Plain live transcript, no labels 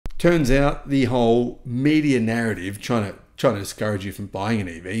Turns out the whole media narrative trying to discourage you from buying an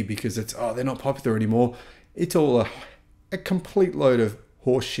EV because it's, oh, they're not popular anymore. It's all a complete load of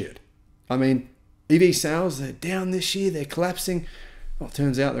horse shit. I mean, EV sales, they're down this year, they're collapsing. Well, it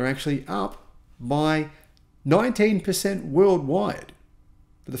turns out they're actually up by 19% worldwide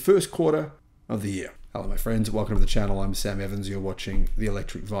for the first quarter of the year. Hello, my friends. Welcome to the channel. I'm Sam Evans. You're watching the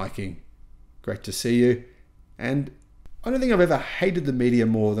Electric Viking. Great to see you. And I don't think I've ever hated the media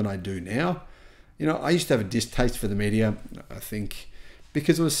more than I do now. You know, I used to have a distaste for the media, I think,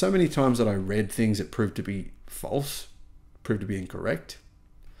 because there was so many times that I read things that proved to be false, proved to be incorrect.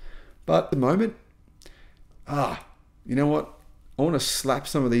 But at the moment, you know what? I want to slap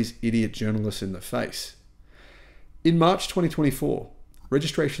some of these idiot journalists in the face. In March 2024,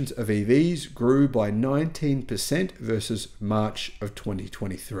 registrations of EVs grew by 19% versus March of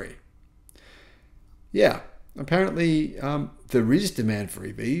 2023. Yeah. Apparently, there is demand for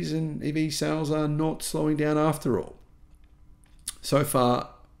EVs and EV sales are not slowing down after all. So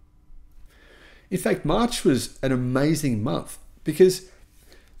far, in fact, March was an amazing month because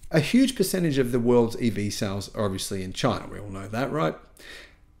a huge percentage of the world's EV sales are obviously in China. We all know that, right?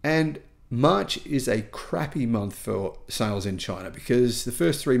 And March is a crappy month for sales in China because the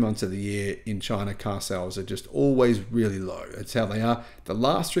first 3 months of the year in China, car sales are just always really low. That's how they are. The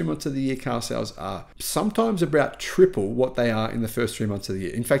last 3 months of the year, car sales are sometimes about triple what they are in the first 3 months of the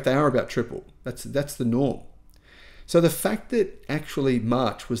year. In fact, they are about triple. That's the norm. So the fact that actually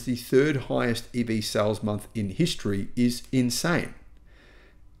March was the third highest EV sales month in history is insane.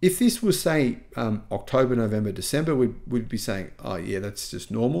 If this was, say, October, November, December, we'd be saying, oh yeah, that's just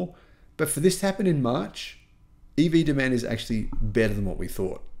normal. But for this to happen in March, EV demand is actually better than what we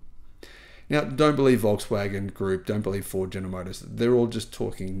thought. Now, don't believe Volkswagen Group, don't believe Ford, General Motors. They're all just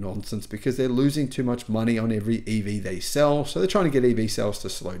talking nonsense because they're losing too much money on every EV they sell. So they're trying to get EV sales to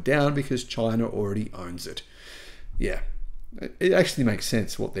slow down because China already owns it. Yeah, it actually makes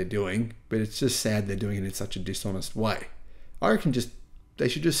sense what they're doing, but it's just sad they're doing it in such a dishonest way. I reckon they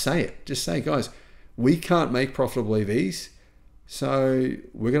should just say it. Just say, guys, we can't make profitable EVs. So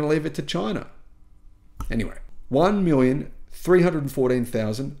we're going to leave it to China. Anyway,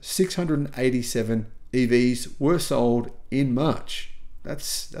 1,314,687 EVs were sold in March.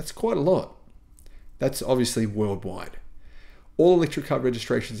 That's quite a lot. That's obviously worldwide. All electric car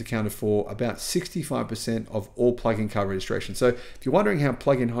registrations accounted for about 65% of all plug-in car registrations. So if you're wondering how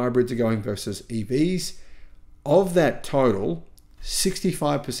plug-in hybrids are going versus EVs, of that total,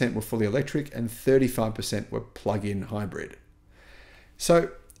 65% were fully electric and 35% were plug-in hybrid. So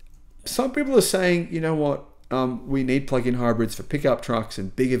some people are saying, you know what, we need plug-in hybrids for pickup trucks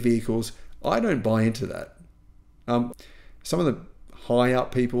and bigger vehicles. I don't buy into that. Some of the high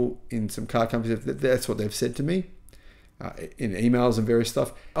up people in some car companies, that's what they've said to me in emails and various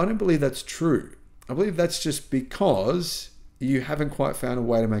stuff. I don't believe that's true. I believe that's just because you haven't quite found a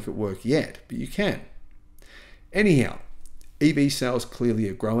way to make it work yet, but you can. Anyhow, EV sales clearly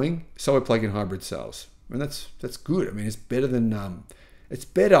are growing. So are plug-in hybrid sales. And that's good. I mean, it's better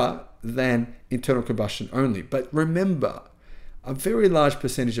than internal combustion only. But remember, a very large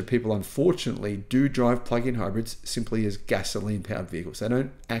percentage of people, unfortunately, do drive plug-in hybrids simply as gasoline-powered vehicles. They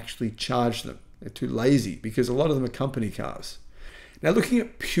don't actually charge them. They're too lazy because a lot of them are company cars. Now, looking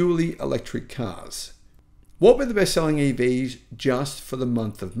at purely electric cars, what were the best-selling EVs just for the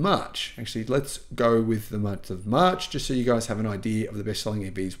month of March? Actually, let's go with the month of March, just so you guys have an idea of the best-selling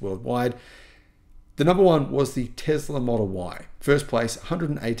EVs worldwide. The number one was the Tesla Model Y. First place,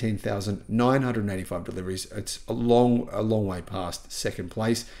 118,985 deliveries. It's a long way past second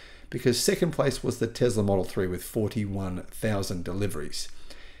place because second place was the Tesla Model 3 with 41,000 deliveries.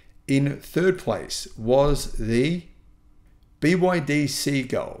 In third place was the BYD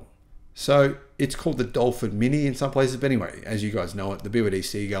Seagull. So it's called the Dolphin Mini in some places, but anyway, as you guys know it, the BYD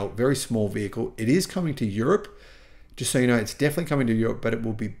Seagull, very small vehicle. It is coming to Europe. Just so you know, it's definitely coming to Europe, but it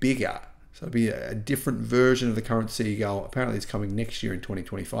will be bigger. So it'll be a different version of the current Seagull. Apparently it's coming next year in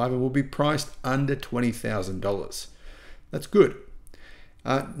 2025 and will be priced under $20,000. That's good.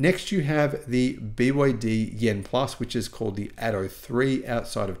 Next you have the BYD Yen Plus, which is called the Atto 3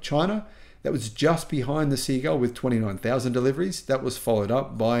 outside of China. That was just behind the Seagull with 29,000 deliveries. That was followed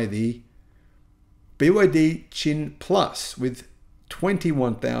up by the BYD Chin Plus with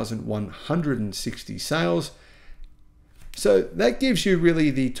 21,160 sales. So that gives you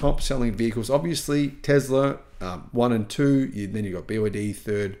really the top selling vehicles. Obviously Tesla 1 and 2, then you got BYD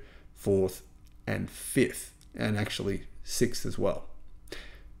 3rd, 4th and 5th, and actually 6th as well.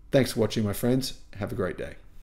 Thanks for watching, my friends. Have a great day.